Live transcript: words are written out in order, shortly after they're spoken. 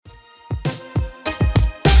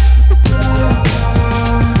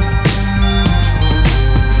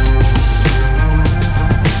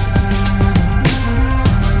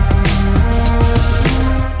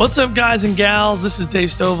What's up, guys and gals? This is Dave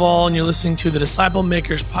Stovall, and you're listening to the Disciple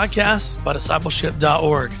Makers podcast by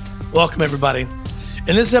discipleship.org. Welcome, everybody.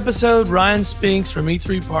 In this episode, Ryan Spinks from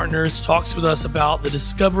E3 Partners talks with us about the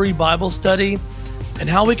Discovery Bible Study and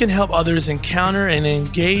how we can help others encounter and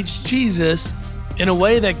engage Jesus in a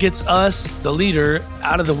way that gets us, the leader,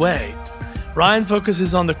 out of the way. Ryan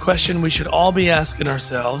focuses on the question we should all be asking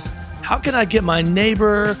ourselves: how can I get my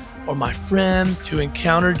neighbor or my friend to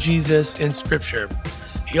encounter Jesus in Scripture?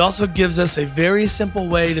 He also gives us a very simple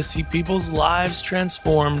way to see people's lives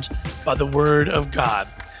transformed by the Word of God.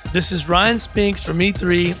 This is Ryan Spinks from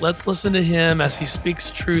E3. Let's listen to him as he speaks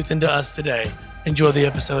truth into us today. Enjoy the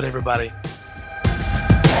episode, everybody.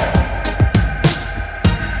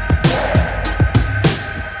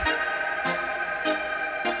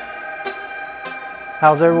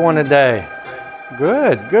 How's everyone today?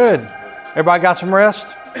 Good, good. Everybody got some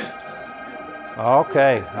rest?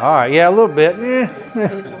 Okay, all right, yeah, a little bit.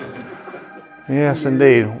 Yes,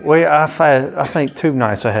 indeed. I think 2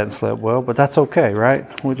 nights I hadn't slept well, but that's okay,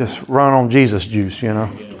 right? We just run on Jesus juice, you know.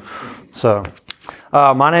 So,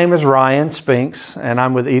 my name is Ryan Spinks, and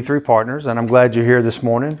I'm with E3 Partners, and I'm glad you're here this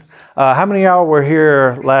morning. How many of y'all were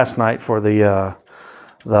here last night for the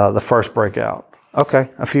first breakout? Okay,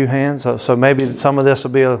 a few hands. So maybe some of this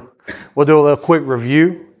will we'll do a little quick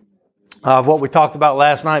review of what we talked about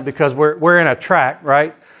last night, because we're in a track,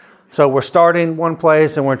 right? So we're starting one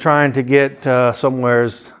place and we're trying to get somewhere,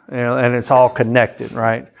 and it's all connected,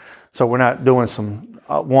 right? So we're not doing some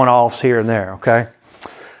one-offs here and there, okay?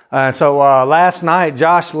 So last night,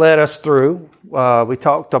 Josh led us through. We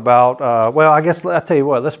talked about, I guess I'll tell you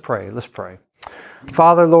what, let's pray.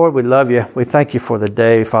 Father, Lord, we love you. We thank you for the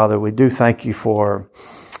day, Father. We do thank you for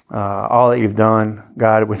all that you've done,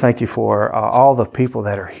 God. We thank you for all the people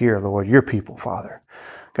that are here, Lord, your people, Father.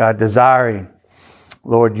 God, desiring,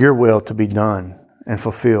 Lord, your will to be done and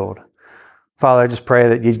fulfilled. Father, I just pray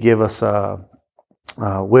that you'd give us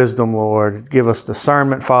wisdom, Lord. Give us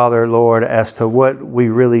discernment, Father, Lord, as to what we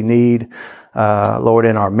really need, Lord,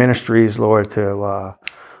 in our ministries, Lord, to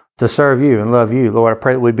serve you and love you. Lord, I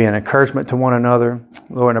pray that we'd be an encouragement to one another.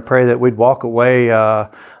 Lord, I pray that we'd walk away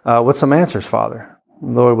with some answers, Father.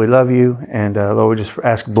 Lord, we love you, and Lord, we just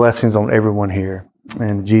ask blessings on everyone here.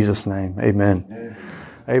 In Jesus' name, amen.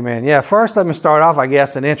 Amen. Yeah, first let me start off, I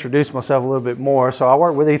guess, and introduce myself a little bit more. So I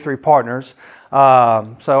work with E3 Partners.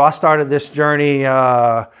 So I started this journey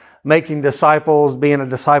making disciples, being a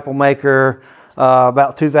disciple maker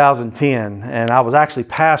about 2010, and I was actually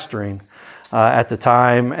pastoring at the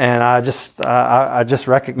time, and I just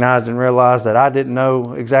recognized and realized that I didn't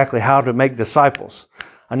know exactly how to make disciples.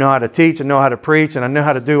 I know how to teach, I know how to preach, and I know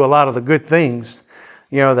how to do a lot of the good things,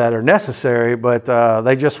 that are necessary, but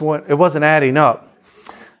it wasn't adding up.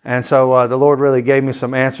 And so the Lord really gave me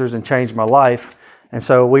some answers and changed my life. And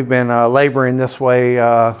so we've been laboring this way,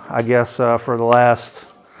 I guess, for the last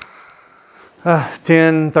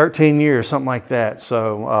 10, 13 years, something like that.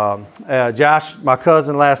 So Josh, my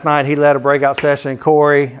cousin, last night, he led a breakout session.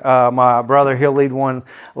 Corey, my brother, he'll lead one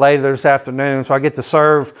later this afternoon. So I get to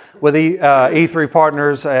serve with E3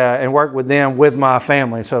 Partners and work with them with my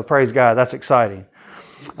family. So praise God, that's exciting.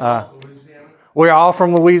 We're all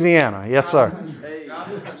from Louisiana. Yes, sir.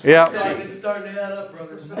 Yeah. It's starting to add up,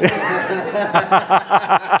 brothers.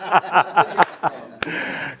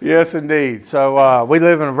 Yes, indeed. So we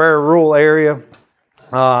live in a very rural area.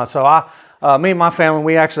 Me and my family,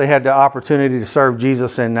 we actually had the opportunity to serve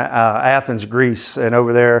Jesus in Athens, Greece, and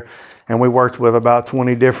over there. And we worked with about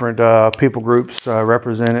 20 different people groups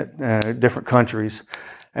represented different countries.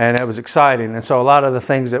 And it was exciting. And so a lot of the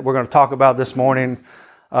things that we're going to talk about this morning,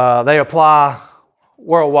 they apply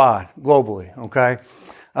worldwide, globally, okay?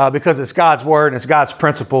 Because it's God's word and it's God's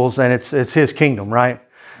principles and it's his kingdom, right?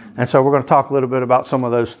 And so we're going to talk a little bit about some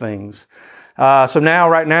of those things.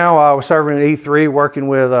 Right now, we're serving at E3, working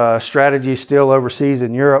with strategy still overseas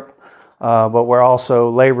in Europe, but we're also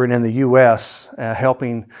laboring in the U.S.,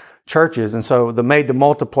 helping churches. And so the Made to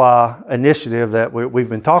Multiply initiative that we've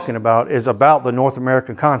been talking about is about the North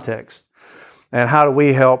American context. And how do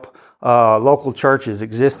we help local churches,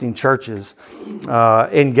 existing churches,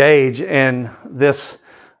 engage in this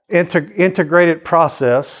integrated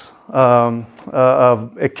process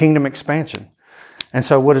of a kingdom expansion. And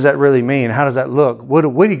so what does that really mean? How does that look? What do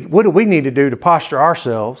we need to do to posture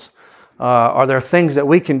ourselves? Are there things that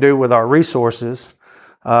we can do with our resources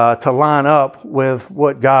to line up with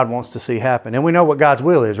what God wants to see happen? And we know what God's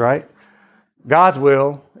will is, right? God's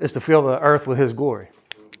will is to fill the earth with his glory.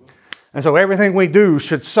 And so everything we do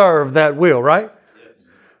should serve that will, right?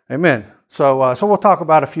 Amen. So we'll talk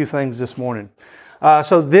about a few things this morning.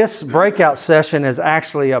 So this breakout session is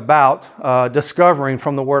actually about discovering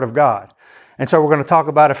from the Word of God. And so we're going to talk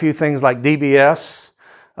about a few things like DBS.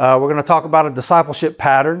 We're going to talk about a discipleship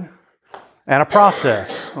pattern and a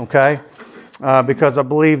process, okay? Because I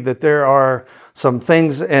believe that there are some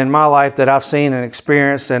things in my life that I've seen and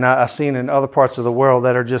experienced and I've seen in other parts of the world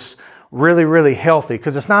that are just really, really healthy.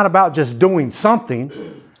 Because it's not about just doing something,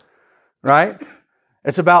 right?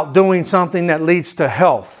 It's about doing something that leads to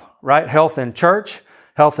health, right? Health in church,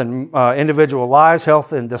 health in individual lives,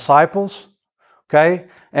 health in disciples, okay?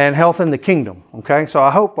 And health in the kingdom, okay? So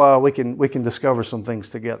I hope we can discover some things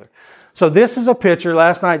together. So this is a picture.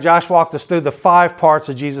 Last night, Josh walked us through the 5 parts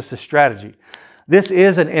of Jesus' strategy. This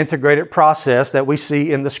is an integrated process that we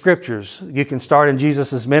see in the Scriptures. You can start in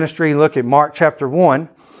Jesus' ministry, look at Mark chapter 1,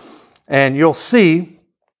 and you'll see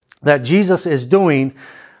that Jesus is doing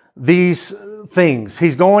these things.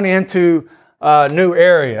 He's going into new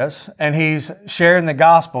areas and he's sharing the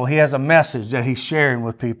gospel. He has a message that he's sharing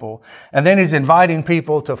with people. And then he's inviting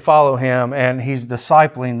people to follow him and he's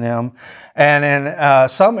discipling them. And in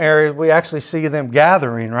some areas, we actually see them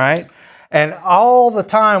gathering, right? And all the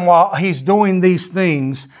time while he's doing these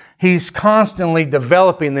things, he's constantly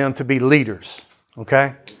developing them to be leaders,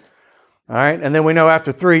 okay? All right. And then we know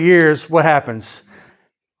after 3 years, what happens?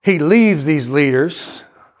 He leaves these leaders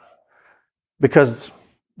because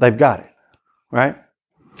they've got it. Right?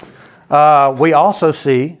 We also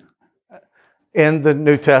see in the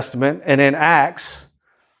New Testament and in Acts,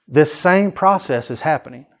 this same process is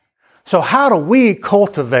happening. So how do we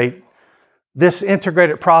cultivate this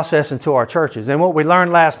integrated process into our churches? And what we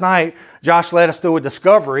learned last night, Josh led us through a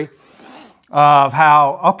discovery of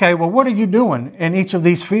how, okay, well, what are you doing in each of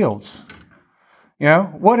these fields? You know,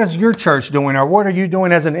 what is your church doing or what are you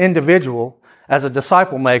doing as an individual, as a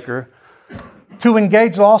disciple maker to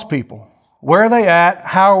engage lost people? Where are they at?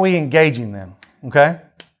 How are we engaging them? Okay?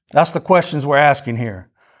 That's the questions we're asking here.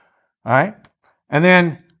 All right? And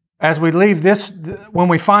then as we leave this, when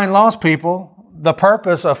we find lost people, the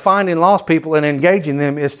purpose of finding lost people and engaging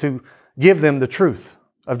them is to give them the truth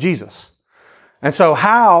of Jesus. And so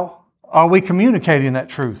how are we communicating that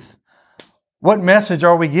truth? What message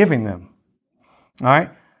are we giving them? All right?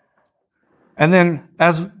 And then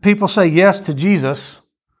as people say yes to Jesus,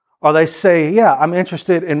 or they say, yeah, I'm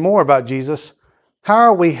interested in more about Jesus, how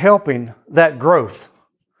are we helping that growth?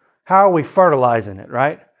 How are we fertilizing it,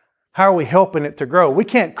 right? How are we helping it to grow? We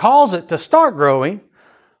can't cause it to start growing,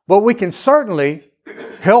 but we can certainly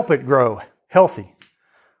help it grow healthy,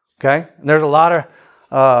 okay? And there's a lot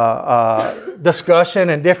of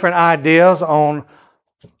discussion and different ideas on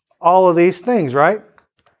all of these things, right?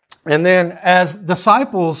 And then as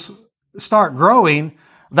disciples start growing,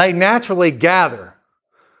 they naturally gather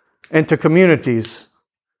into communities,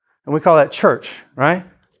 and we call that church, right?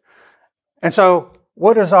 And so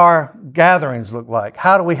what does our gatherings look like?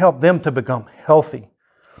 How do we help them to become healthy?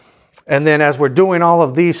 And then as we're doing all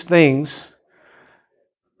of these things,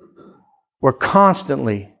 we're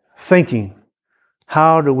constantly thinking,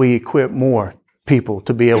 how do we equip more people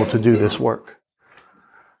to be able to do this work?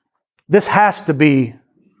 This has to be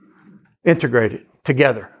integrated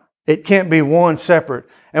together. It can't be one separate.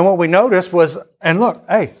 And what we noticed was, and look,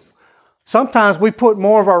 hey, sometimes we put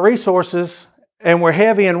more of our resources and we're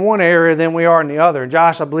heavy in one area than we are in the other. And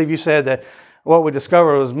Josh, I believe you said that what we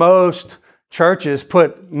discovered was most churches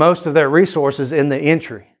put most of their resources in the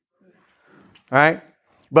entry, right?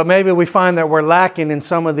 But maybe we find that we're lacking in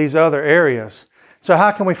some of these other areas. So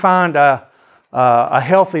how can we find a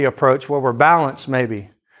healthy approach where we're balanced maybe,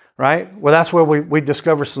 right? Well, that's where we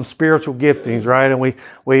discover some spiritual giftings, right? And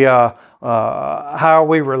how are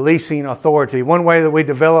we releasing authority? One way that we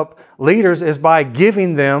develop leaders is by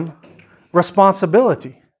giving them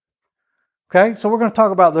responsibility. Okay, so we're going to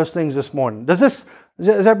talk about those things this morning. Is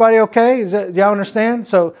everybody okay? Do y'all understand?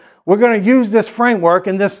 So we're going to use this framework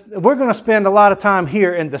and we're going to spend a lot of time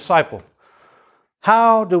here in disciple.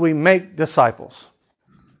 How do we make disciples?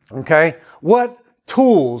 Okay, what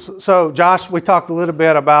tools? So Josh, we talked a little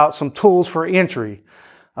bit about some tools for entry.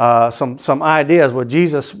 Some ideas. Well,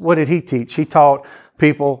 Jesus, what did he teach? He taught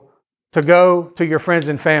people to go to your friends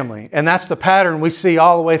and family. And that's the pattern we see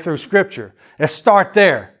all the way through Scripture. Let's start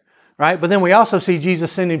there, right? But then we also see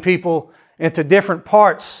Jesus sending people into different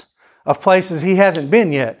parts of places he hasn't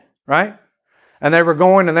been yet, right? And they were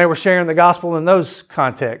going and they were sharing the gospel in those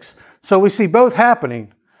contexts. So we see both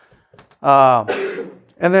happening. And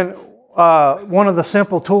then one of the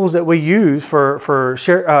simple tools that we use for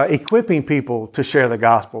equipping people to share the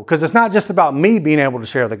gospel, because it's not just about me being able to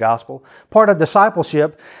share the gospel. Part of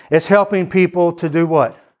discipleship is helping people to do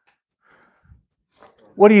what?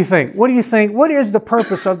 What do you think? What do you think? What is the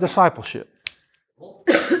purpose of discipleship?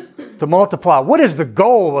 To multiply. What is the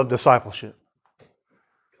goal of discipleship?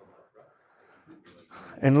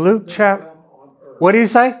 In Luke chapter, what did he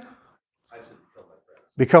say?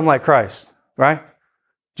 Become like Christ, right?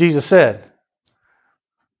 Jesus said,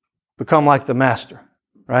 become like the Master,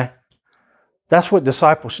 right? That's what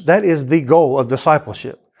discipleship, that is the goal of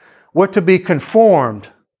discipleship. We're to be conformed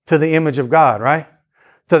to the image of God, right?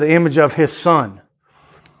 To the image of His Son.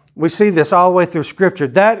 We see this all the way through Scripture.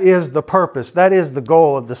 That is the purpose. That is the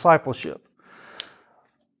goal of discipleship.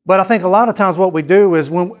 But I think a lot of times what we do is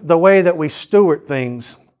the way that we steward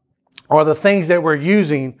things or the things that we're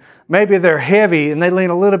using, maybe they're heavy and they lean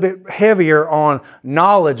a little bit heavier on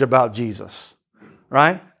knowledge about Jesus,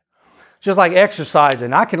 right? Just like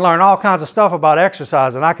exercising. I can learn all kinds of stuff about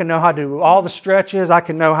exercising. I can know how to do all the stretches. I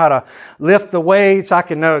can know how to lift the weights. I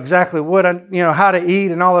can know exactly how to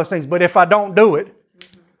eat and all those things. But if I don't do it,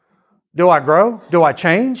 do I grow? Do I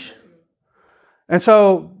change? And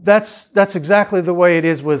so that's exactly the way it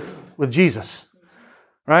is with Jesus.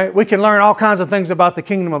 Right? We can learn all kinds of things about the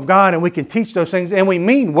kingdom of God and we can teach those things and we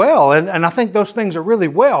mean well. And I think those things are really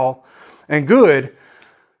well and good.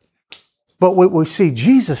 But what we see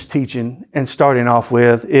Jesus teaching and starting off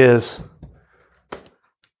with is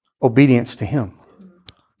obedience to Him.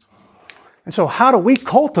 And so how do we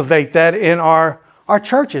cultivate that in our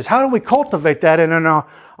churches? How do we cultivate that in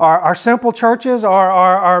our simple churches or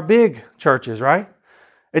our big churches, right?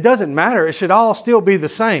 It doesn't matter. It should all still be the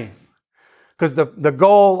same. Because the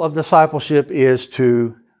goal of discipleship is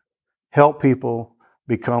to help people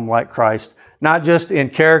become like Christ, not just in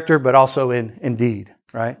character, but also in deed,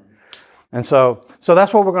 right? And so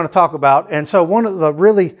that's what we're going to talk about. And so one of the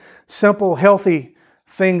really simple, healthy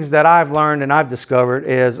things that I've learned and I've discovered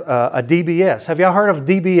is a DBS. Have y'all heard of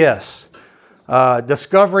DBS?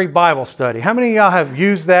 Discovery Bible Study. How many of y'all have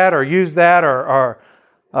used that or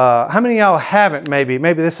how many of y'all haven't maybe?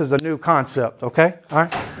 Maybe this is a new concept, okay? All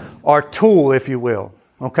right. Or tool, if you will.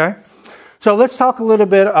 Okay? So let's talk a little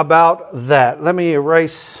bit about that. Let me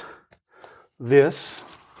erase this.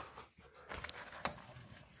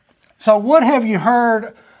 So what have you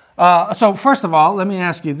heard? So first of all, let me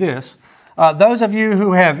ask you this. Those of you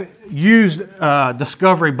who have used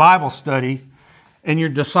Discovery Bible Study in your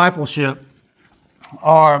discipleship,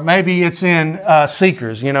 or maybe it's in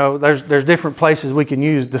Seekers. There's different places we can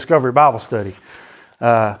use Discovery Bible Study.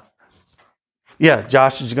 Yeah,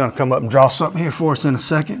 Josh is going to come up and draw something here for us in a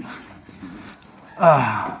second.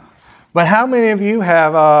 But how many of you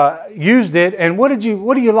have used it, and what do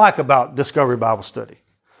you like about Discovery Bible Study?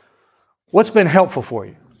 What's been helpful for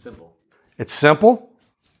you? Simple. It's simple.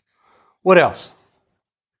 What else?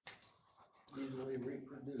 Easily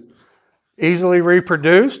reproduced. Easily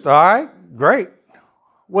reproduced. All right, great.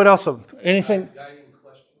 What else? Anything? Guiding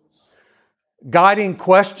questions. Guiding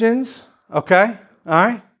questions. Okay. All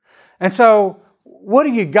right. And so, what are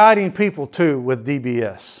you guiding people to with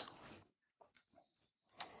DBS?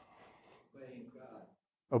 Obeying God.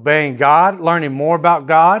 Obeying God, learning more about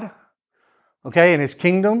God, okay, and His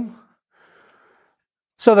kingdom.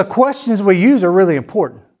 So the questions we use are really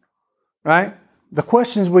important, right? The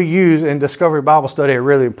questions we use in Discovery Bible Study are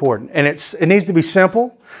really important. And it needs to be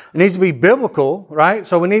simple. It needs to be biblical, right?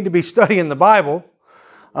 So we need to be studying the Bible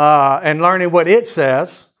and learning what it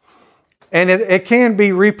says. And it can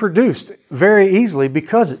be reproduced very easily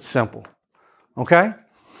because it's simple, okay?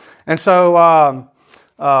 And so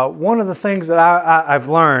one of the things that I've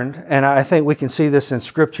learned, and I think we can see this in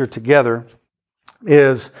Scripture together,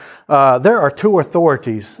 is there are two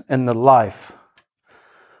authorities in the life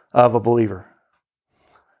of a believer.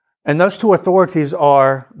 And those two authorities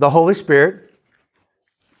are the Holy Spirit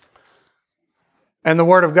and the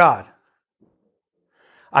Word of God.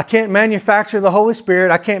 I can't manufacture the Holy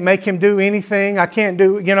Spirit. I can't make Him do anything. I can't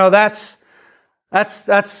do, that's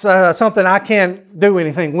something I can't do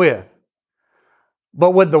anything with.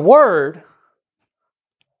 But with the Word,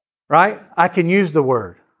 right, I can use the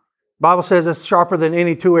Word. The Bible says it's sharper than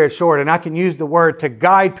any two-edged sword, and I can use the Word to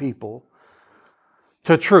guide people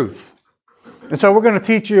to truth. And so we're going to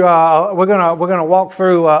teach you, we're going to walk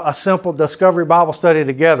through a simple Discovery Bible Study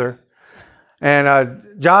together. And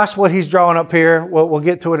Josh, what he's drawing up here, we'll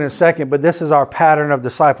get to it in a second, but this is our pattern of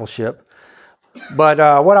discipleship.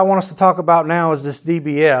 But what I want us to talk about now is this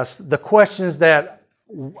DBS, the questions that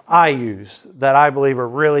I use that I believe are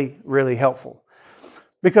really, really helpful.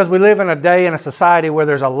 Because we live in a day in a society where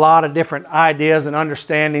there's a lot of different ideas and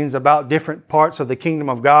understandings about different parts of the kingdom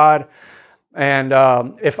of God. And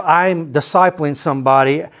if I'm discipling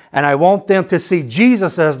somebody and I want them to see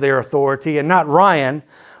Jesus as their authority and not Ryan,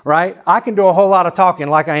 right? I can do a whole lot of talking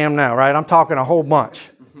like I am now, right? I'm talking a whole bunch,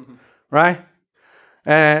 right?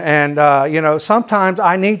 And sometimes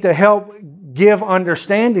I need to help give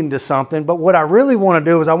understanding to something. But what I really want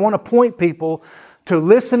to do is I want to point people to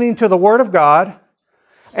listening to the Word of God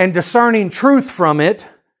and discerning truth from it.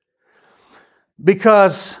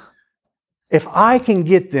 Because if I can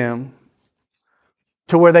get them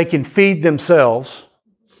to where they can feed themselves,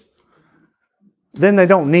 then they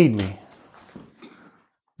don't need me.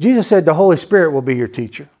 Jesus said the Holy Spirit will be your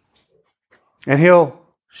teacher. And He'll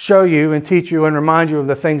show you and teach you and remind you of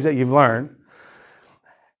the things that you've learned.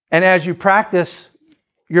 And as you practice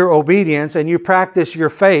your obedience and you practice your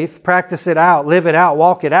faith, practice it out, live it out,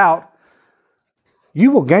 walk it out,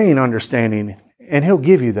 you will gain understanding and He'll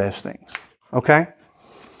give you those things. Okay?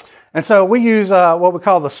 And so we use what we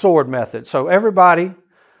call the sword method. So everybody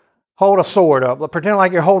hold a sword up. Pretend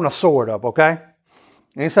like you're holding a sword up, okay?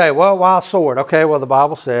 And you say, well, why a sword? Okay, well, the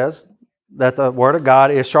Bible says that the Word of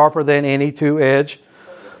God is sharper than any two-edged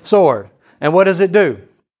sword. And what does it do?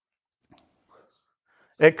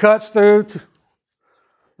 It cuts through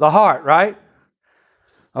the heart, right?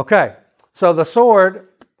 Okay, so the sword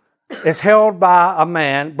is held by a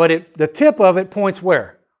man, but the tip of it points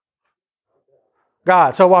where?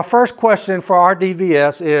 God. So our first question for our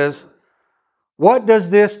DVS is, what does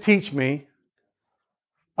this teach me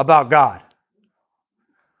about God?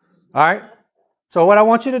 All right? So what I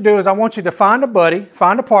want you to do is I want you to find a buddy,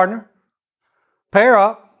 find a partner, pair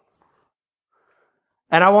up,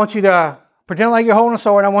 and I want you to pretend like you're holding a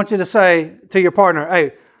sword, and I want you to say to your partner,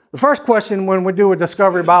 hey, the first question when we do a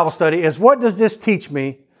Discovery Bible study is, what does this teach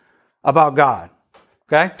me about God?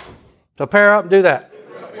 Okay? So pair up and do that.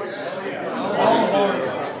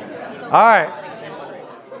 All right.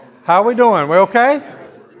 How are we doing? We okay?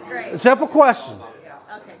 Great. Simple question.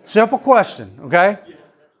 Okay. Simple question, okay?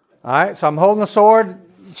 All right, so I'm holding the sword,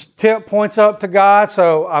 tip points up to God,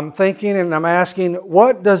 so I'm thinking and I'm asking,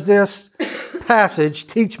 what does this passage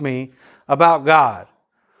teach me about God?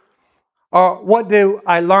 Or what do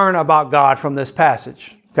I learn about God from this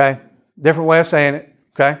passage? Okay? Different way of saying it,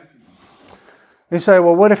 okay? You say,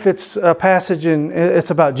 well, what if it's a passage and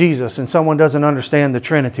it's about Jesus and someone doesn't understand the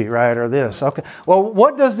Trinity, right, or this? Okay. Well,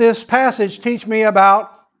 what does this passage teach me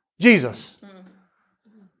about Jesus?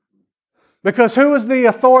 Because who is the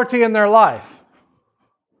authority in their life?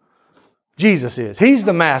 Jesus is. He's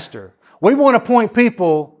the master. We want to point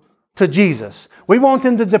people to Jesus. We want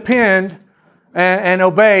them to depend and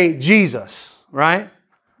obey Jesus, right?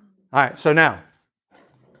 All right, so now,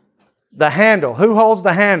 the handle. Who holds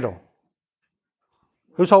the handle?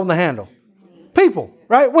 Who's holding the handle? People,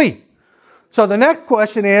 right? We. So the next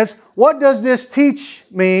question is, what does this teach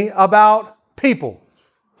me about people?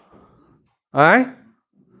 All right?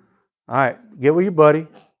 All right, get with your buddy.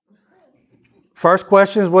 First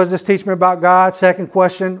question is, what does this teach me about God? Second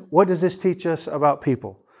question, what does this teach us about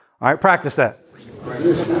people? All right, practice that.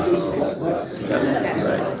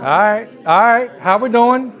 All right. How we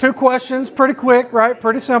doing? 2 questions, pretty quick, right?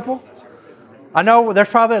 Pretty simple. I know there's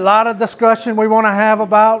probably a lot of discussion we want to have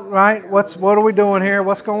about, right? What are we doing here?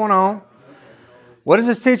 What's going on? What does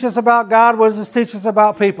this teach us about God? What does this teach us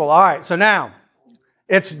about people? All right, so now,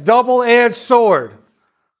 it's double-edged sword.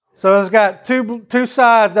 So it's got two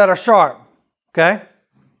sides that are sharp, okay?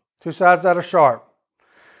 2 sides that are sharp.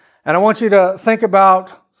 And I want you to think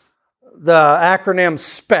about the acronym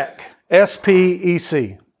SPEC,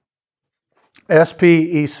 S-P-E-C.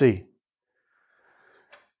 S-P-E-C.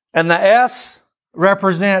 And the S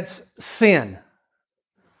represents sin.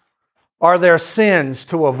 Are there sins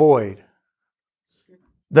to avoid?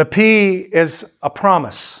 The P is a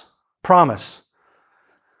promise. Promise.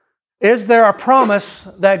 Is there a promise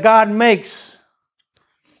that God makes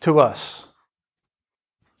to us?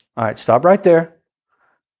 All right, stop right there.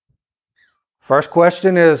 First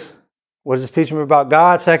question is, what does this teach me about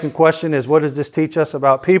God? Second question is, what does this teach us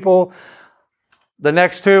about people? The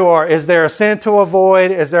next 2 are, is there a sin to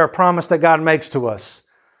avoid? Is there a promise that God makes to us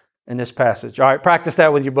in this passage? All right, practice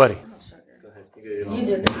that with your buddy. You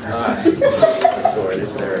did.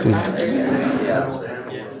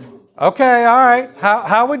 Okay, all right.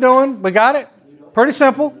 How are we doing? We got it? Pretty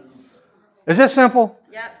simple. Is this simple?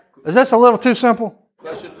 Yep. Is this a little too simple?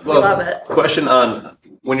 Love it. Question on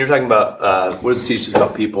when you're talking about what does it teach us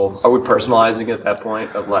about people? Are we personalizing it at that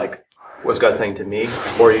point of like, what's God saying to me?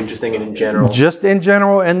 Or are you just thinking in general? Just in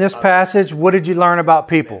general, in this passage, what did you learn about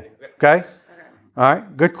people? Okay? All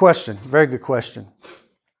right, good question. Very good question.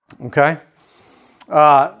 Okay?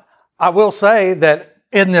 I will say that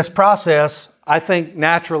in this process, I think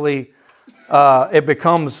naturally it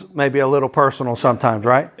becomes maybe a little personal sometimes,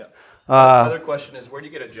 right? Yeah. Another question is, where do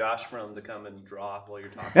you get a Josh from to come and draw while you're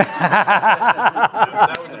talking?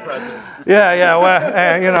 That was impressive. Yeah.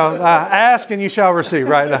 Well, ask and you shall receive,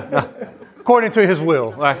 right? According to his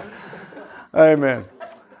will. Right? Amen.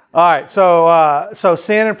 All right, so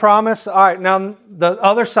sin and promise. All right, now the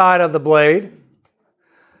other side of the blade.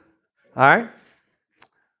 All right.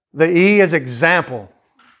 The E is example.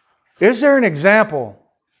 Is there an example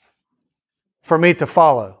for me to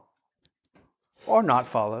follow or not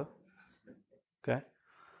follow? Okay.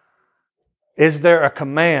 Is there a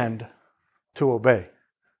command to obey?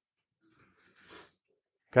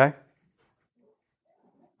 Okay.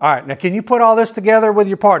 All right, now can you put all this together with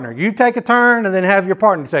your partner? You take a turn and then have your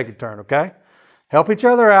partner take a turn, okay? Help each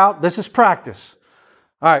other out. This is practice.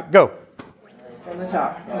 All right, go. From the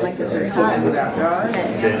top. Like this is talking about God.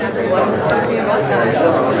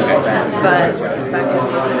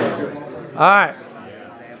 All right.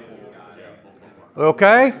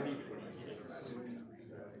 Okay.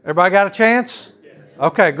 Everybody got a chance?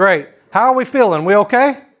 Okay, great. How are we feeling? We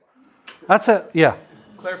okay? That's it. Yeah.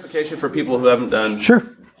 Clarification for people who haven't done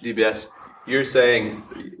Sure. DBS. You're saying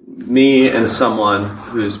me and someone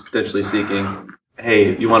who's potentially seeking,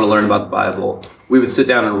 hey, you want to learn about the Bible, we would sit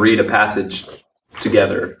down and read a passage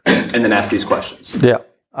together and then ask these questions. Yeah.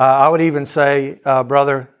 I would even say,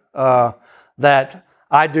 brother, that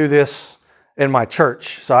I do this in my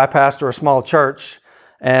church. So I pastor a small church,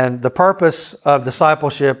 and the purpose of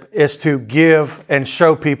discipleship is to give and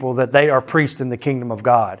show people that they are priests in the kingdom of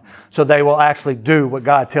God. So they will actually do what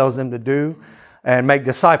God tells them to do and make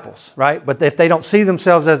disciples, right? But if they don't see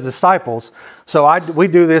themselves as disciples, we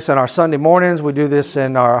do this in our Sunday mornings, we do this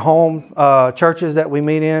in our home churches that we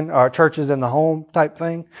meet in, our churches in the home type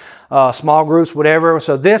thing, small groups, whatever.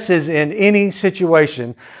 So this is in any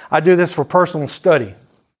situation. I do this for personal study,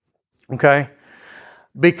 okay?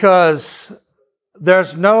 Because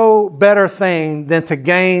there's no better thing than to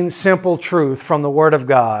gain simple truth from the Word of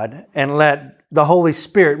God and let the Holy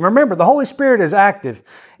Spirit. Remember, the Holy Spirit is active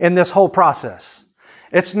in this whole process.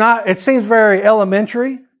 It seems very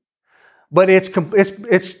elementary, but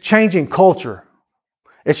it's changing culture.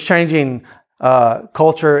 It's changing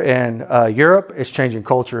culture in Europe. It's changing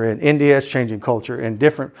culture in India. It's changing culture in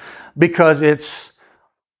because it's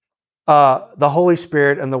the Holy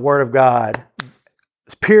Spirit and the Word of God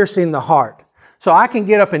piercing the heart. So I can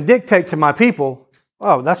get up and dictate to my people,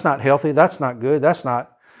 oh, that's not healthy. That's not good. That's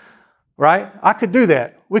not right. I could do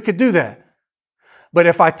that. We could do that. But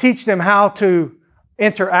if I teach them how to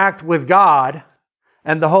interact with God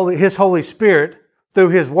and His Holy Spirit through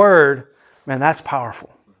His Word, man, that's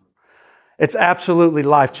powerful. It's absolutely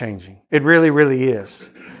life-changing. It really, really is.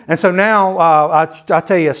 And so now I'll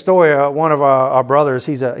tell you a story. One of our brothers,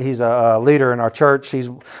 he's a leader in our church. He's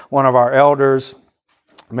one of our elders.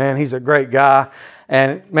 Man, he's a great guy.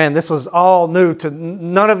 And man, this was all new to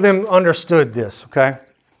none of them understood this, okay?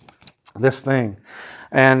 This thing.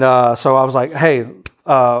 And so I was like, hey,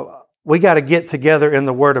 we got to get together in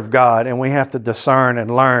the Word of God, and we have to discern and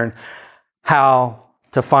learn how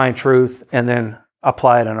to find truth and then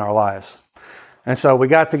apply it in our lives. And so we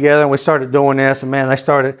got together and we started doing this, and man,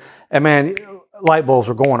 light bulbs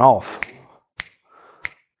were going off.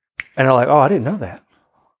 And they're like, oh, I didn't know that.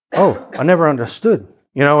 Oh, I never understood.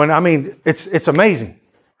 And I mean, it's amazing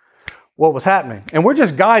what was happening. And we're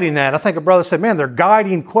just guiding that. I think a brother said, man, they're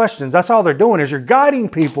guiding questions. That's all they're doing is you're guiding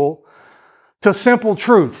people to simple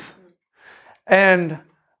truth. And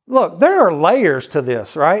look, there are layers to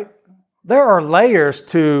this, right? There are layers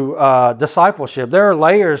to discipleship. There are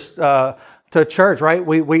layers to church, right?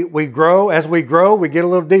 We grow. As we grow, we get a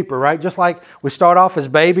little deeper, right? Just like we start off as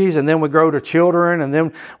babies and then we grow to children and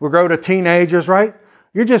then we grow to teenagers, right?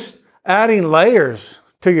 You're just adding layers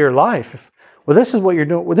to your life. Well, this is what you're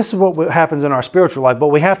doing. Well, this is what happens in our spiritual life, but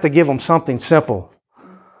we have to give them something simple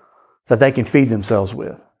that they can feed themselves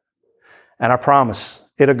with. And I promise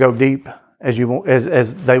it'll go deep as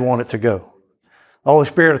they want it to go. The Holy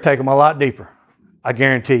Spirit will take them a lot deeper. I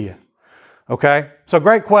guarantee you. Okay? So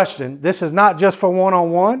great question. This is not just for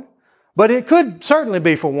one-on-one, but it could certainly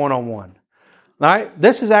be for one-on-one. All right?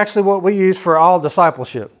 This is actually what we use for all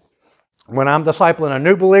discipleship. When I'm discipling a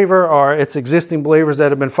new believer or it's existing believers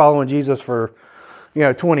that have been following Jesus for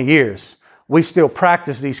 20 years, we still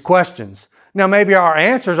practice these questions. Now, maybe our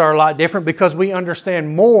answers are a lot different because we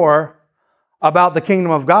understand more about the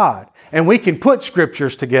kingdom of God and we can put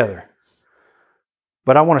scriptures together.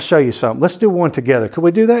 But I want to show you something. Let's do one together. Could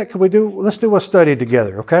we do that? Let's do a study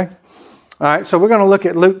together, okay? All right, so we're going to look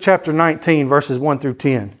at Luke chapter 19, verses 1 through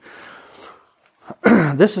 10.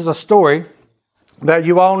 This is a story that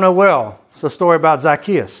you all know well. It's a story about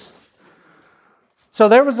Zacchaeus. So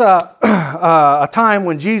there was a time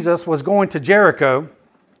when Jesus was going to Jericho.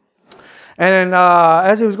 And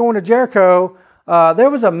as he was going to Jericho, there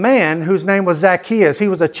was a man whose name was Zacchaeus. He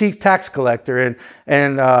was a chief tax collector.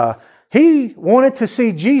 And he wanted to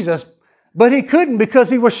see Jesus, but he couldn't because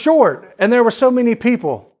he was short. And there were so many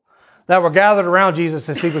people that were gathered around Jesus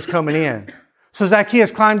as he was coming in. So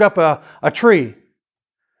Zacchaeus climbed up a tree.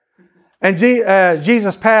 And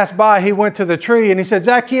Jesus passed by, he went to the tree and he said,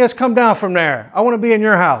 Zacchaeus, come down from there. I want to be in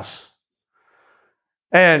your house.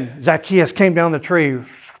 And Zacchaeus came down the tree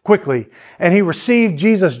quickly and he received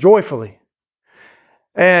Jesus joyfully.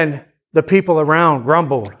 And the people around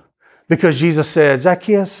grumbled because Jesus said,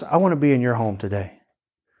 Zacchaeus, I want to be in your home today.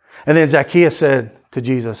 And then Zacchaeus said to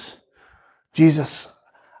Jesus, Jesus,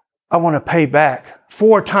 I want to pay back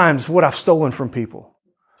 4 times what I've stolen from people.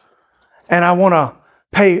 And I want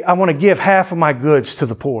to give half of my goods to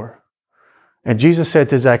the poor. And Jesus said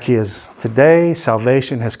to Zacchaeus, today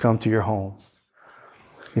salvation has come to your home.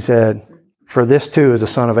 He said, for this too is a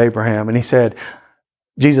son of Abraham. And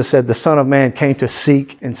Jesus said, the Son of Man came to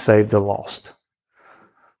seek and save the lost.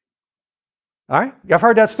 All right, y'all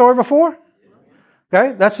heard that story before?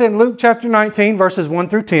 Okay, that's in Luke chapter 19, verses 1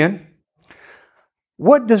 through 10.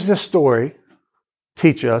 What does this story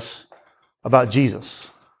teach us about Jesus?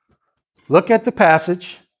 Look at the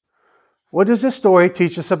passage. What does this story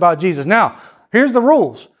teach us about Jesus? Now, here's the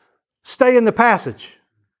rules. Stay in the passage.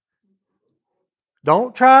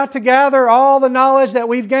 Don't try to gather all the knowledge that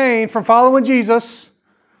we've gained from following Jesus,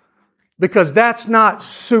 because that's not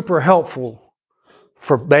super helpful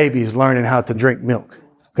for babies learning how to drink milk.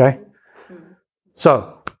 Okay?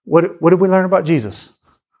 So, what did we learn about Jesus?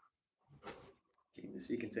 Came to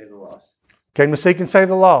seek and save the lost. Came to seek and save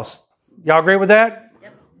the lost. Y'all agree with that?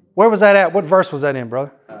 Yep. Where was that at? What verse was that in,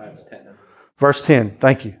 brother? It's 10. Verse 10.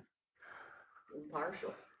 Thank you.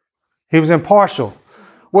 Impartial. He was impartial.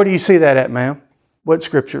 Where do you see that at, ma'am? What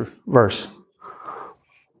scripture verse?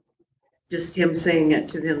 Just him saying it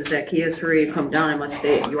to them, Zacchaeus, hurry and come down, I must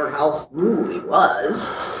stay at your house. Ooh, he was.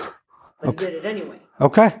 But he did it anyway.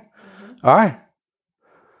 Okay. All right.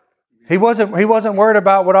 He wasn't worried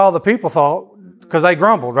about what all the people thought because they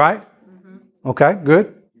grumbled, right? Okay,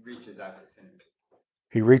 good.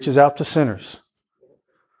 He reaches out to sinners.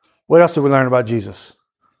 What else did we learn about Jesus?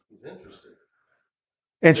 He's interested.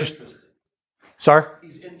 Interested. Sorry?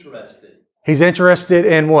 He's interested. He's interested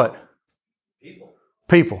in what?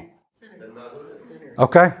 People. That's not what it is.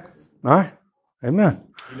 Okay. All right. Amen.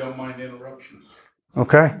 You don't mind interruptions.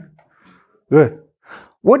 Okay. Good.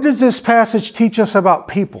 What does this passage teach us about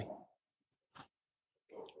people?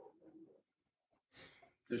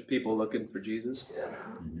 There's people looking for Jesus.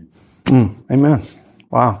 Amen.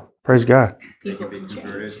 Wow. Praise God. They can be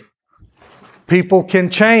converted. People can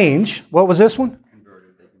change. What was this one?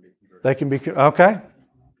 They can be, okay.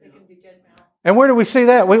 And where do we see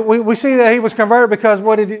that? We see that he was converted because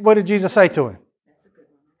what did Jesus say to him?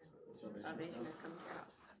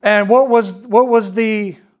 And what was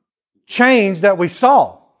the change that we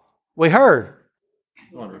saw? We heard.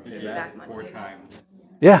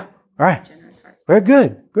 Yeah. All right. Very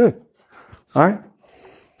good. Good. All right.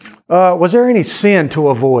 Was there any sin to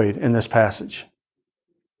avoid in this passage?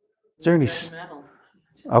 Is there any?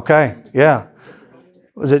 Okay. Yeah.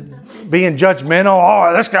 Was it being judgmental?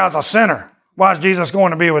 Oh, this guy's a sinner. Why is Jesus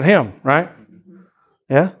going to be with him? Right?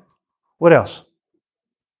 Yeah. What else?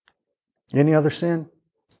 Any other sin?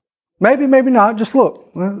 Maybe, maybe not. Just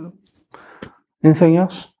look. Anything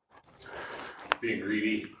else? Being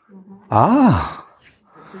greedy. Ah.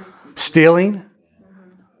 Stealing.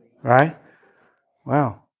 Right?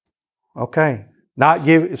 Wow. Okay. Not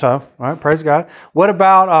give. So, all right. Praise God. What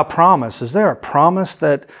about a promise? Is there a promise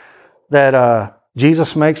that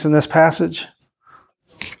Jesus makes in this passage?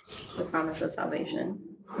 The promise of salvation.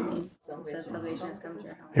 He said salvation has come to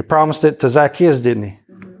your house. He promised it to Zacchaeus, didn't he?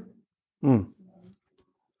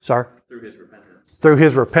 Sorry? Through his repentance. Through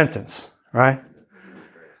his repentance, right?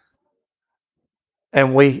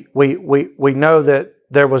 And we know that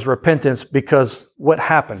there was repentance because what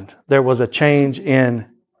happened? There was a change in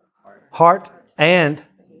heart and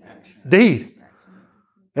deed.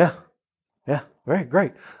 Yeah. Yeah. Very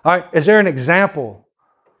great. All right. Is there an example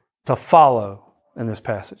to follow in this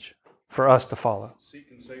passage for us to follow? Seek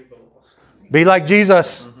and save the lost. Be like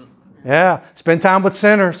Jesus. Yeah. Spend time with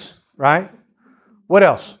sinners, right? What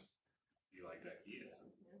else?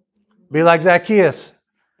 Be like Zacchaeus.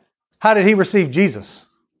 How did he receive Jesus?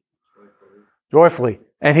 Joyfully.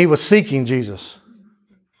 And he was seeking Jesus.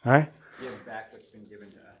 All right? Give back what's been given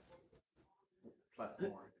to us. Plus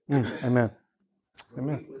more. Amen.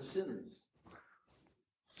 Amen. Eat with sinners.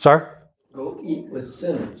 Sir? Go eat with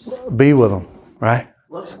sinners. Be with them. right?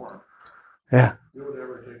 Look for 'em. Yeah. Do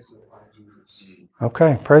whatever it takes to find Jesus.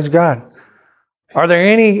 Okay, praise God. Are there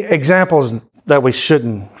any examples that we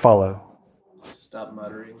shouldn't follow? Stop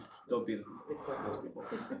muttering. Don't be those people.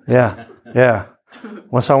 Yeah, yeah.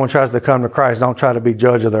 When someone tries to come to Christ, don't try to be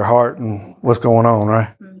judge of their heart and what's going on,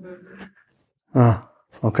 right?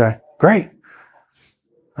 Okay, great.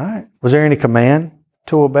 All right. Was there any command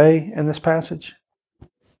to obey in this passage?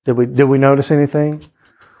 Did we notice anything?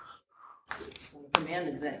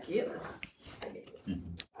 Commanded Zacchaeus.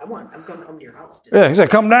 I'm going to come to your house. Yeah, he said,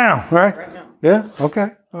 "Come down," right? Right now. Yeah.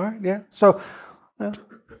 Okay. All right. Yeah. So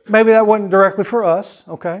maybe that wasn't directly for us,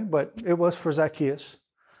 okay, but it was for Zacchaeus.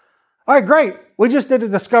 All right, great. We just did a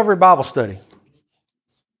Discovery Bible study.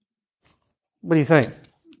 What do you think?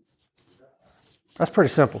 That's pretty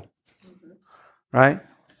simple, right?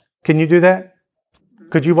 Can you do that?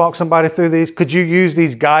 Could you walk somebody through these? Could you use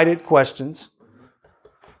these guided questions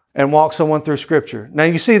and walk someone through Scripture? Now,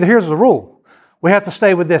 you see, here's the rule. We have to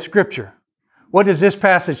stay with this Scripture. What does this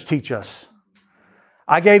passage teach us?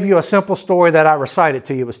 I gave you a simple story that I recited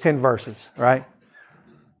to you. It was 10 verses, right?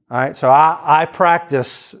 All right, so I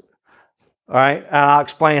practice, all right, and I'll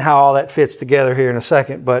explain how all that fits together here in a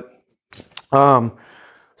second. But,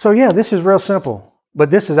 so yeah, this is real simple. But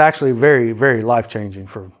this is actually very, very life-changing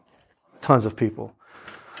for tons of people.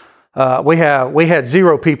 We had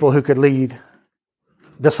 0 people who could lead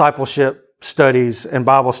discipleship studies and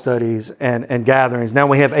Bible studies and gatherings. Now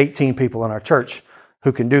we have 18 people in our church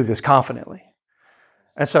who can do this confidently.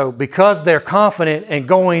 And so because they're confident in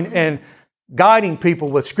going and guiding people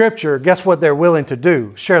with Scripture, guess what they're willing to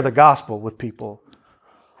do? Share the gospel with people.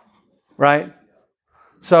 Right?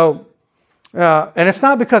 So, and it's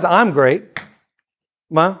not because I'm great,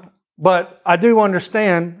 but I do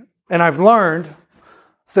understand, and I've learned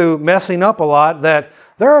through messing up a lot, that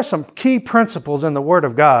there are some key principles in the Word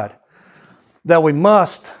of God that we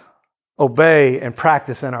must obey and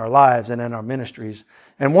practice in our lives and in our ministries.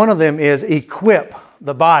 And one of them is equip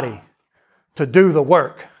the body to do the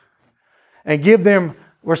work and give them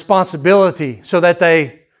responsibility so that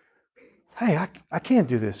they, hey, I can't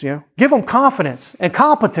do this, you know. Give them confidence and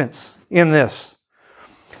competence in this.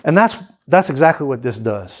 And that's exactly what this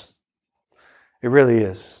does. It really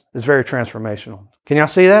is. It's very transformational. Can y'all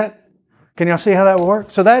see that? Can y'all see how that will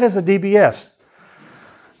work? So that is a DBS,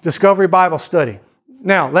 Discovery Bible Study.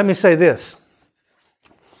 Now, let me say this.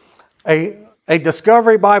 A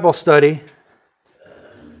Discovery Bible Study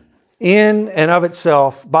in and of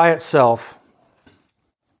itself, by itself,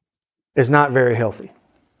 is not very healthy.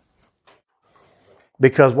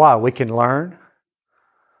 Because why? We can learn.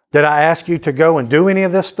 Did I ask you to go and do any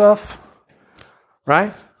of this stuff?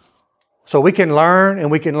 Right? So we can learn and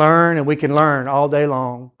we can learn and we can learn all day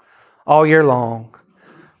long, all year long.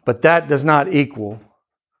 But that does not equal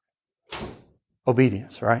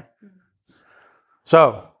obedience, right?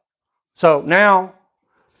 So now,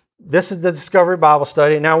 this is the Discovery Bible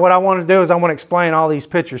Study. Now what I want to do is I want to explain all these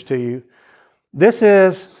pictures to you. This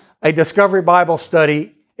is a Discovery Bible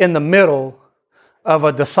Study in the middle of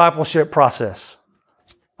a discipleship process.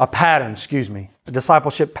 A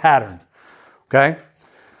discipleship pattern. Okay?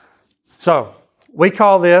 So, we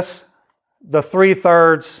call this the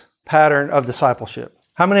 3/3 pattern of discipleship.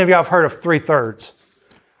 How many of y'all have heard of 3/3?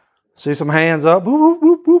 See some hands up. Whoop, whoop,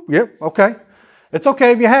 whoop, whoop. Yep, okay. It's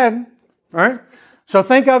okay if you hadn't. All right? So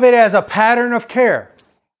think of it as a pattern of care.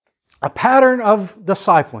 A pattern of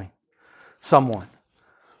discipling someone.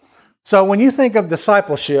 So when you think of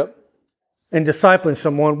discipleship and discipling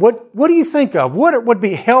someone, what do you think of? What would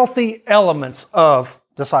be healthy elements of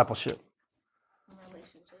discipleship?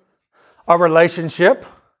 A relationship.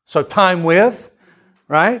 So time with,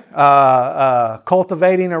 right?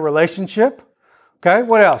 Cultivating a relationship. Okay,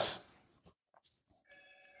 what else?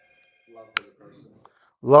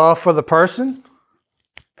 Love for the person.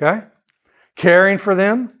 Okay. Caring for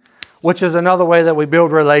them, which is another way that we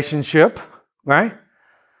build relationship, right?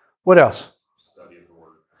 What else?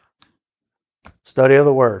 Study of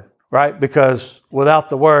the Word, right? Because without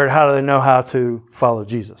the Word, how do they know how to follow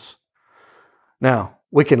Jesus? Now,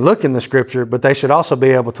 we can look in the Scripture, but they should also be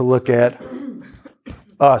able to look at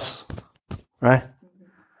us, right?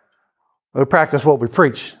 We practice what we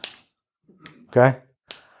preach. Okay?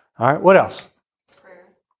 All right, what else?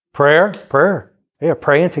 Prayer. Yeah,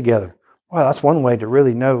 praying together. Well, that's one way to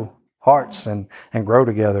really know hearts and grow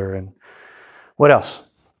together. And what else?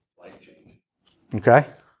 Life change. Okay.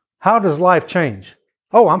 How does life change?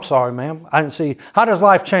 Oh, I'm sorry, ma'am. I didn't see. How does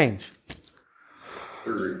life change?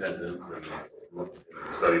 Through repentance and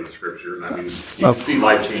study the Scripture. And I mean, you can see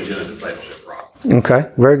life change in a discipleship process.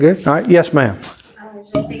 Okay, very good. All right, yes, ma'am. I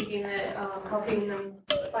was just thinking that helping them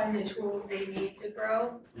find the tools they need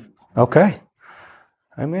Okay.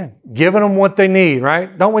 Amen. Giving them what they need,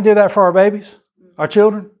 right? Don't we do that for our babies, our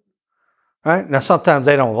children? Right? Now, sometimes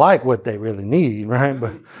they don't like what they really need, right?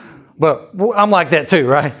 But I'm like that too,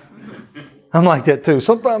 right? I'm like that too.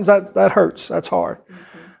 Sometimes that hurts. That's hard.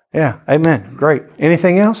 Yeah. Amen. Great.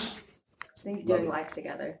 Anything else? I think doing life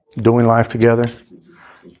together. Doing life together.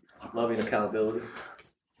 Loving accountability.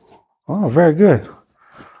 Oh, very good.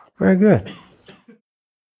 Very good.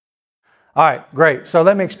 All right, great. So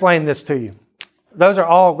let me explain this to you. Those are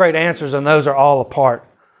all great answers, and those are all a part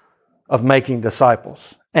of making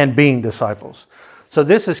disciples and being disciples. So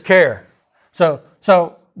this is care. So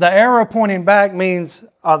the arrow pointing back means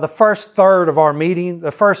the first third of our meeting,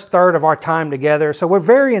 the first third of our time together. So we're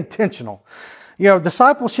very intentional. You know,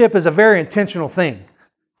 discipleship is a very intentional thing.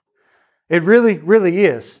 It really, really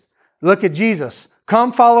is. Look at Jesus.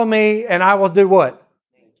 Come follow me and I will do what?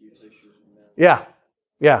 Yeah.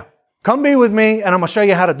 Come be with me and I'm going to show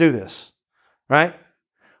you how to do this. Right?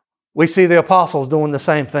 We see the apostles doing the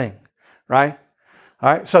same thing. Right?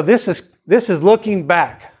 All right. So this is looking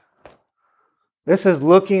back. This is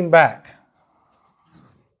looking back.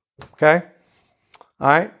 Okay? All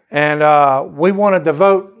right. And we want to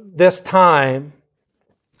devote this time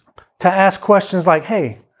to ask questions like,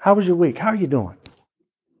 hey, how was your week? How are you doing?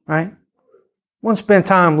 Right? Want to spend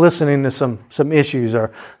time listening to some issues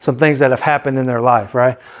or some things that have happened in their life,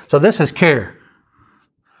 right? So this is care.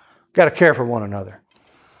 Got to care for one another.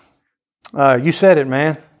 You said it,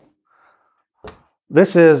 man.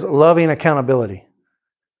 This is loving accountability.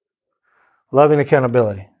 Loving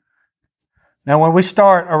accountability. Now, when we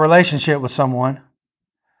start a relationship with someone,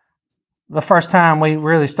 the first time we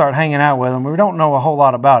really start hanging out with them, we don't know a whole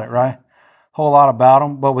lot about it, right? A whole lot about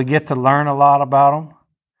them, but we get to learn a lot about them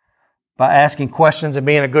by asking questions and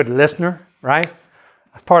being a good listener, right?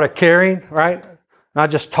 That's part of caring, right?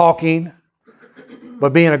 Not just talking,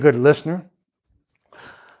 but being a good listener.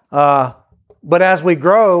 But as we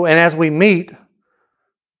grow and as we meet,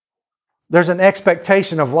 there's an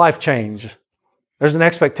expectation of life change. There's an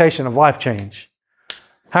expectation of life change.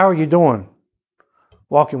 How are you doing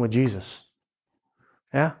walking with Jesus?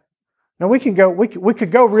 Yeah? Now we could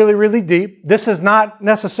go really, really deep. This is not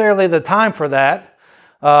necessarily the time for that,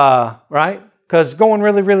 right? Because going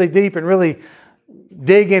really, really deep and really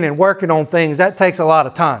digging and working on things, that takes a lot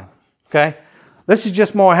of time, okay? This is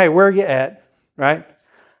just more, hey, where are you at, right?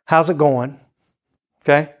 How's it going,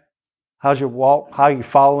 okay? How's your walk? How are you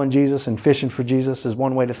following Jesus and fishing for Jesus is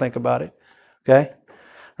one way to think about it, okay?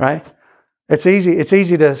 Right? It's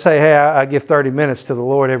easy to say, hey, I give 30 minutes to the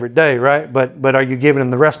Lord every day, right? But are you giving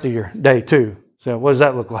Him the rest of your day too? So what does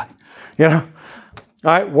that look like? You know?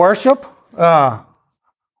 All right, worship.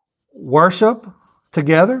 Worship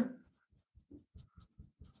together.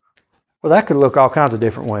 Well, that could look all kinds of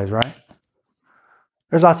different ways, right?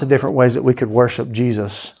 There's lots of different ways that we could worship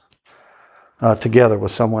Jesus together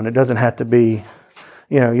with someone. It doesn't have to be,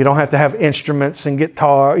 you don't have to have instruments and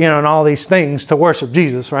guitar, and all these things to worship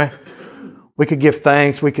Jesus, right? We could give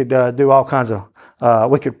thanks. We could do all kinds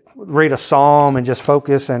of, we could read a psalm and just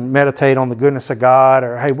focus and meditate on the goodness of God,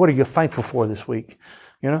 or, hey, what are you thankful for this week?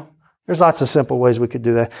 There's lots of simple ways we could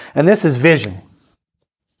do that. And this is vision.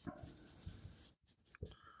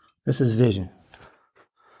 This is vision.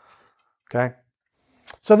 Okay?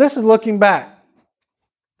 So this is looking back.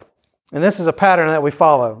 And this is a pattern that we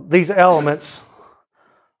follow. These elements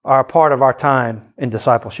are a part of our time in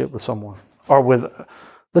discipleship with someone or with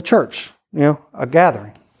the church, a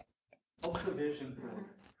gathering. What's the vision for?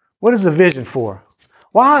 What is the vision for?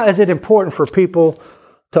 Why is it important for people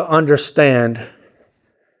to understand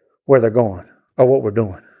where they're going or what we're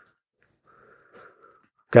doing?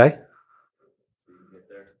 Okay?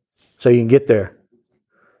 So you can get there.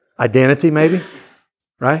 Identity, maybe,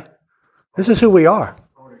 right? This is who we are.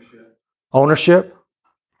 Ownership.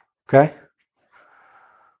 Okay?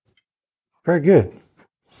 Very good.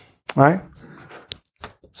 All right?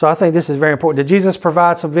 So I think this is very important. Did Jesus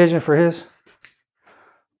provide some vision for His?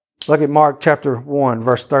 Look at Mark chapter 1,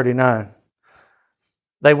 verse 39.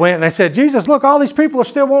 They went and they said, Jesus, look, all these people are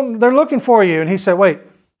still they're looking for you. And He said, wait.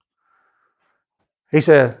 He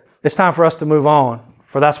said, it's time for us to move on,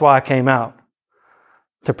 for that's why I came out,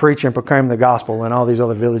 to preach and proclaim the gospel in all these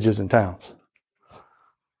other villages and towns.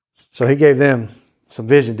 So He gave them some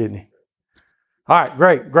vision, didn't He? All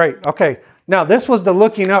right, great. Okay, now this was the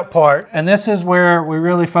looking up part, and this is where we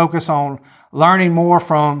really focus on learning more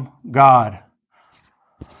from God.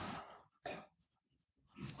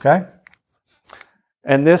 Okay?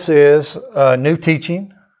 And this is new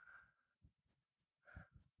teaching.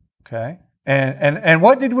 Okay? And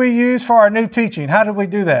what did we use for our new teaching? How did we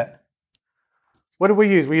do that? What did we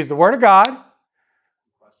use? We used the Word of God.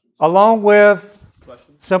 along with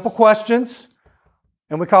simple questions,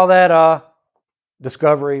 and we call that a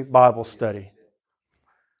discovery Bible study.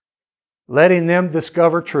 Letting them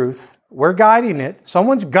discover truth. We're guiding it.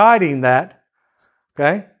 Someone's guiding that.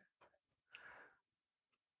 Okay?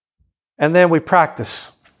 And then we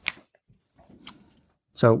practice.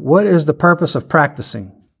 So, what is the purpose of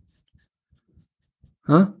practicing?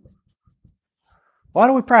 Huh? Why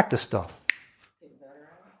do we practice stuff?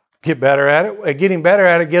 Get better at it. Getting better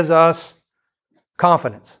at it gives us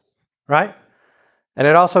confidence, right? And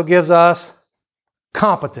it also gives us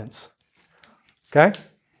competence. Okay?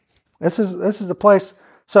 This is the place.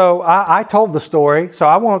 So I told the story, so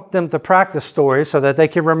I want them to practice stories so that they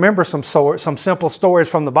can remember some simple stories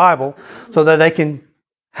from the Bible so that they can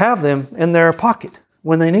have them in their pocket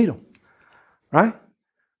when they need them, right?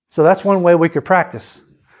 So that's one way we could practice.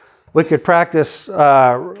 We could practice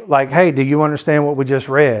like, hey, do you understand what we just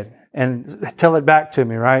read? And tell it back to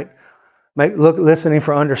me, right? Listening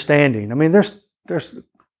for understanding. I mean, there's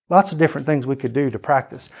lots of different things we could do to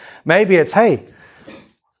practice. Maybe it's, hey,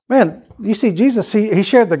 man, you see Jesus, he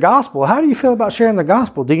shared the gospel. How do you feel about sharing the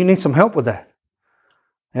gospel? Do you need some help with that?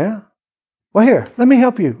 Yeah? Well, here, let me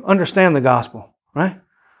help you understand the gospel, right?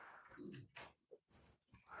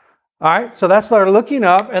 All right, so that's our looking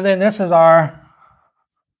up, and then this is our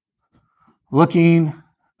looking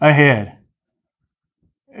ahead.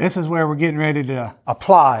 This is where we're getting ready to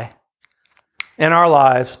apply in our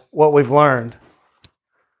lives what we've learned.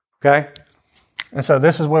 Okay? And so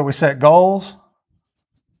this is where we set goals.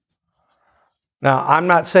 Now, I'm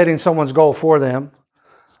not setting someone's goal for them,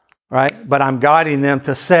 right? But I'm guiding them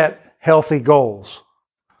to set healthy goals.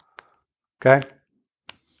 Okay?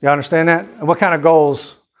 You understand that? And what kind of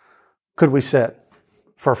goals could we set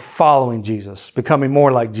for following Jesus, becoming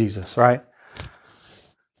more like Jesus, right?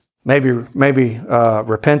 Maybe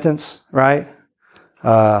repentance, right?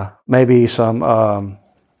 Maybe some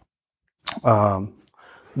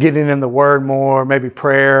getting in the Word more, maybe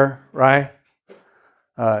prayer, right?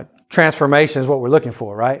 Transformation is what we're looking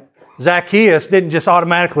for, right? Zacchaeus didn't just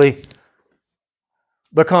automatically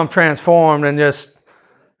become transformed and just,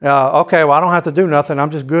 okay, well, I don't have to do nothing.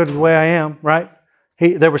 I'm just good the way I am, right?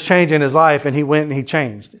 There was change in his life, and he went and he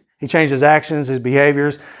changed. He changed his actions, his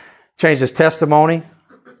behaviors, changed his testimony.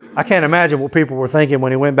 I can't imagine what people were thinking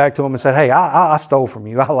when he went back to him and said, hey, I stole from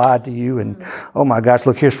you. I lied to you. And, oh, my gosh,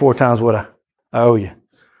 look, here's 4 times what I owe you.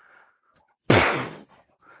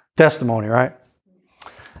 Testimony, right?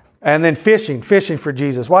 And then fishing for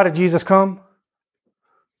Jesus. Why did Jesus come?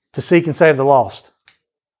 To seek and save the lost.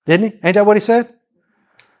 Didn't he? Ain't that what he said?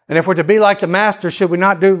 And if we're to be like the Master, should we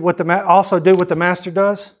not do what also do what the Master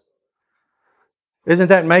does? Isn't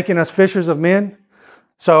that making us fishers of men?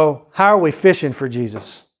 So how are we fishing for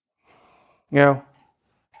Jesus? You know,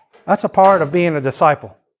 that's a part of being a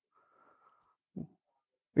disciple.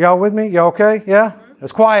 Y'all with me? Y'all okay? Yeah?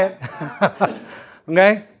 It's quiet.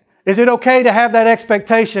 Okay? Is it okay to have that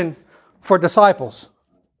expectation for disciples?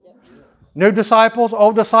 New disciples,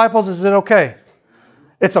 old disciples, is it okay?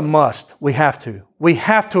 It's a must. We have to. We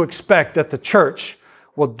have to expect that the church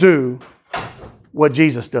will do what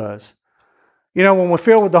Jesus does. You know, when we're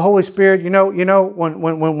filled with the Holy Spirit,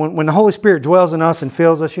 when the Holy Spirit dwells in us and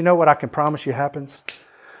fills us, you know what I can promise you happens?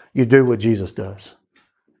 You do what Jesus does.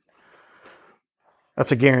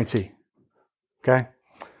 That's a guarantee. Okay?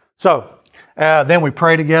 So, then we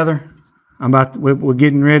pray together. We're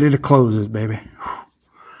getting ready to close this, baby.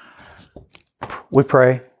 We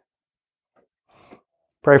pray.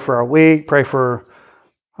 Pray for our week. Pray for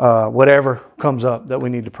whatever comes up that we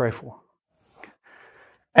need to pray for.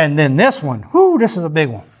 And then this one, this is a big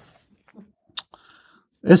one.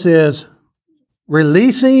 This is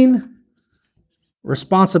releasing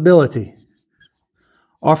responsibility.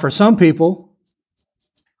 Or for some people,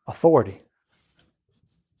 authority.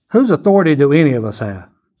 Whose authority do any of us have?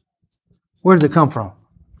 Where does it come from?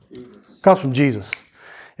 It comes from Jesus.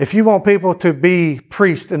 If you want people to be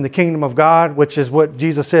priests in the kingdom of God, which is what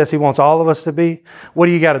Jesus says He wants all of us to be, what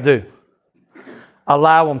do you got to do?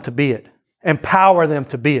 Allow them to be it. Empower them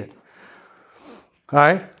to be it. All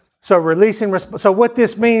right? So so what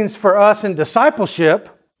this means for us in discipleship,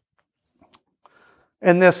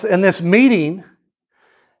 in this meeting,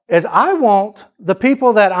 is I want the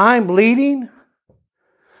people that I'm leading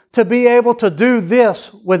to be able to do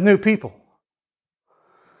this with new people.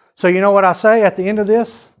 So you know what I say at the end of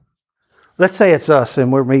this? Let's say it's us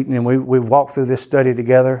and we're meeting and we walk through this study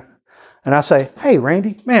together. And I say, hey,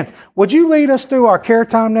 Randy, man, would you lead us through our care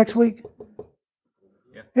time next week?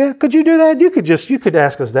 Yeah, could you do that? You could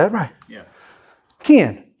ask us that, right? Yeah.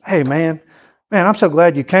 Ken, hey, man, I'm so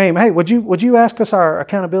glad you came. Hey, would you ask us our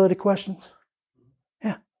accountability questions?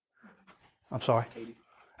 Yeah. I'm sorry.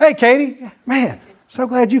 Hey, Katie. Man, so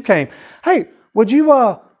glad you came. Hey, would you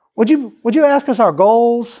ask us our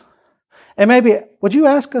goals? And maybe, would you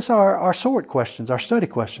ask us our sword questions, our study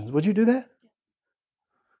questions? Would you do that?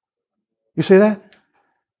 You see that?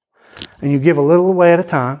 And you give a little away at a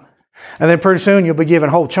time. And then pretty soon you'll be giving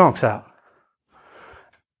whole chunks out.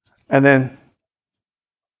 And then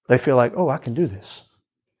they feel like, oh, I can do this.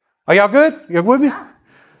 Are y'all good? You with me? All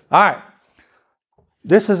right.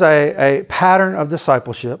 This is a pattern of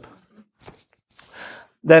discipleship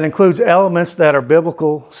that includes elements that are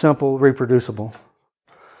biblical, simple, reproducible.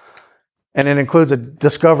 And it includes a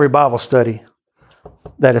discovery Bible study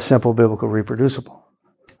that is simple, biblical, reproducible.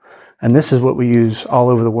 And this is what we use all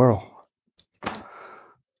over the world.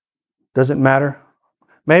 Doesn't matter.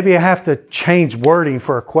 Maybe I have to change wording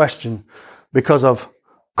for a question because of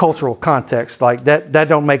cultural context. Like that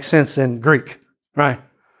don't make sense in Greek, right?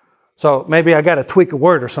 So maybe I got to tweak a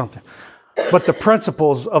word or something. But the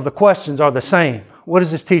principles of the questions are the same. What does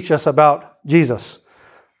this teach us about Jesus?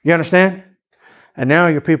 You understand? And now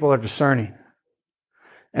your people are discerning.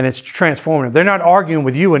 And it's transformative. They're not arguing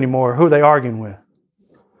with you anymore. Who are they arguing with?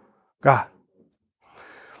 God.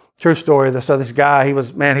 True story. So this guy, he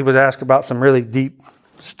was asked about some really deep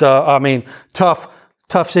stuff.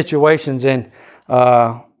 Tough situations. And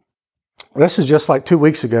this is just like 2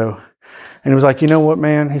 weeks ago. And he was like, you know what,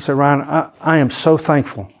 man? He said, Ryan, I am so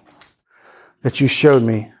thankful that you showed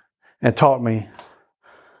me and taught me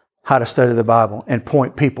how to study the Bible and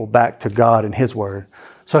point people back to God and His Word.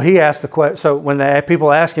 So he asked the question. So when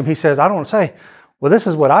people ask him, he says, I don't want to say, well, this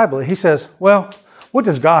is what I believe. He says, well, what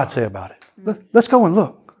does God say about it? Let's go and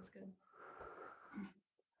look.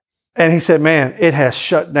 And he said, man, it has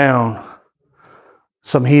shut down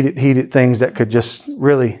some heated things that could just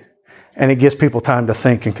really, and it gives people time to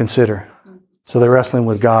think and consider. So they're wrestling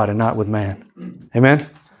with God and not with man. Amen?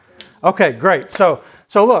 Okay, great. So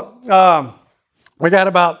look, we got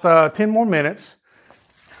about 10 more minutes.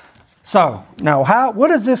 So now, how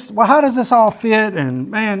does this all fit? And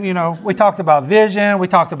man, we talked about vision. We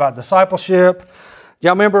talked about discipleship.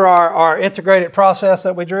 Y'all remember our integrated process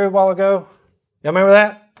that we drew a while ago? Y'all remember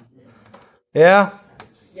that? Yeah?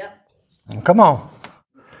 Yep. Come on.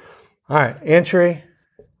 All right. Entry.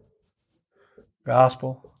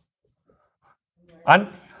 Gospel.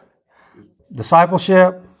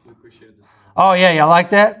 Discipleship. Oh, yeah. Y'all like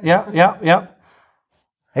that? Yep.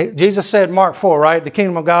 Hey, Jesus said in Mark 4, right? The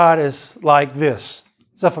kingdom of God is like this.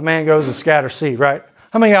 So if a man goes and scatters seed, right?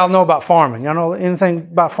 How many of y'all know about farming? Y'all know anything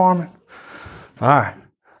about farming? All right.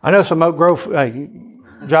 I know some Oak Grove.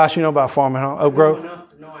 Josh, you know about farming, huh? Oak Grove? Enough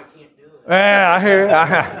to know I can't do it. Yeah, I hear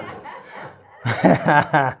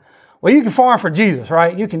it. Well, you can farm for Jesus,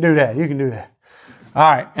 right? You can do that. All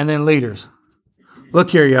right. And then leaders.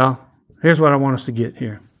 Look here, y'all. Here's what I want us to get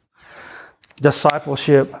here.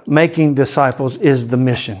 Discipleship, making disciples is the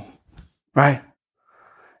mission, right?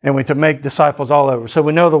 And we're to make disciples all over. So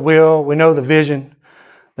we know the will, we know the vision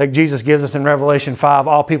that Jesus gives us in Revelation 5.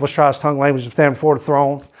 All peoples, tribes, tongue, languages stand before the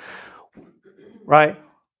throne, right?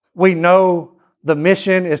 We know the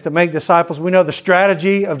mission is to make disciples. We know the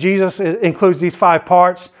strategy of Jesus includes these 5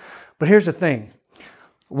 parts. But here's the thing.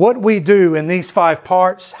 What we do in these 5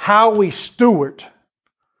 parts, how we steward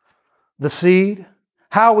the seed,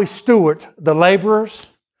 how we steward the laborers,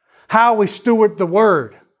 how we steward the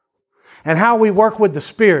Word, and how we work with the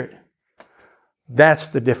Spirit, that's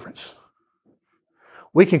the difference.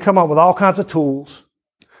 We can come up with all kinds of tools.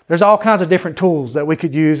 There's all kinds of different tools that we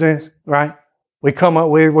could use, right? We come up,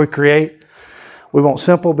 we create. We want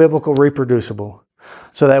simple, biblical, reproducible,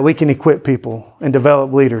 so that we can equip people and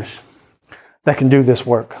develop leaders that can do this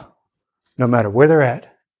work, no matter where they're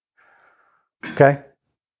at. Okay?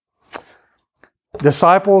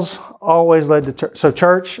 Disciples always led to church. So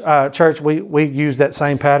church, we use that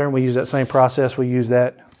same pattern. We use that same process. We use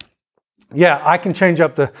that. Yeah, I can change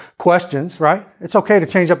up the questions, right? It's okay to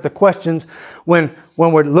change up the questions when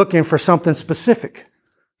we're looking for something specific,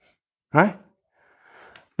 right?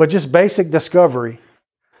 But just basic discovery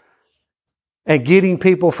and getting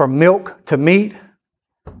people from milk to meat,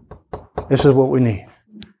 this is what we need.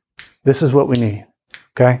 This is what we need,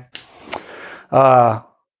 okay?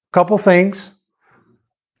 Couple things.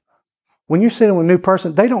 When you're sitting with a new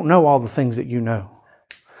person, they don't know all the things that you know.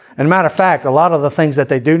 And matter of fact, a lot of the things that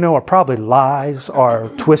they do know are probably lies or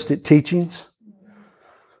twisted teachings.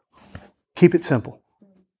 Keep it simple.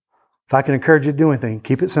 If I can encourage you to do anything,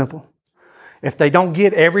 keep it simple. If they don't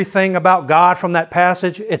get everything about God from that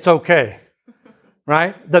passage, it's okay.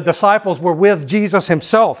 Right? The disciples were with Jesus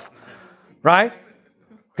Himself. Right?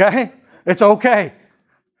 Okay? It's okay.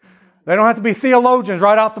 They don't have to be theologians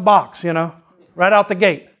right out the box, right out the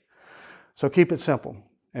gate. So keep it simple.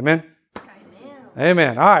 Amen?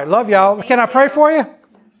 Amen. All right. Love y'all. Can I pray for you?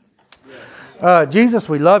 Jesus,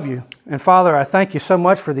 we love you. And Father, I thank you so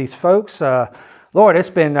much for these folks. Lord, it's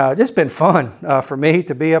been fun for me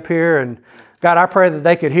to be up here. And God, I pray that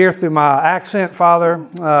they could hear through my accent, Father.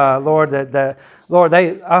 Lord,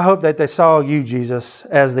 I hope that they saw you, Jesus,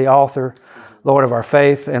 as the author, Lord, of our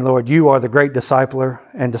faith. And Lord, you are the great discipler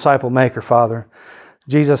and disciple maker, Father.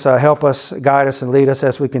 Jesus, help us, guide us, and lead us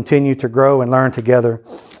as we continue to grow and learn together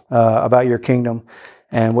about your kingdom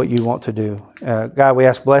and what you want to do. God, we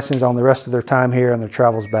ask blessings on the rest of their time here and their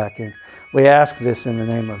travels back. And we ask this in the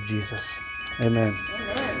name of Jesus. Amen.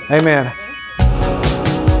 Amen.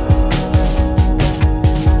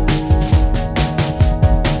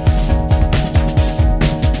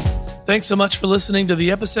 Thanks so much for listening to the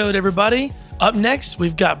episode, everybody. Up next,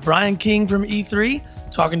 we've got Brian King from E3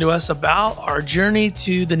 talking to us about our journey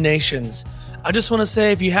to the nations. I just want to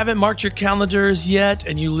say, if you haven't marked your calendars yet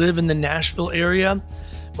and you live in the Nashville area,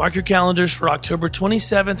 mark your calendars for October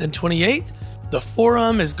 27th and 28th. The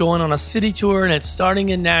Forum is going on a city tour, and it's starting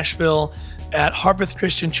in Nashville at Harpeth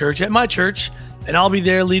Christian Church, at my church, and I'll be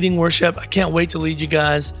there leading worship. I can't wait to lead you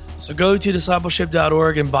guys. So go to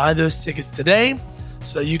discipleship.org and buy those tickets today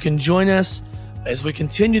so you can join us as we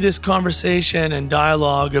continue this conversation and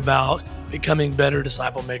dialogue about becoming better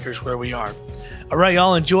disciple makers where we are. All right,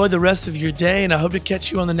 y'all, enjoy the rest of your day, and I hope to catch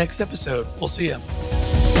you on the next episode. We'll see you.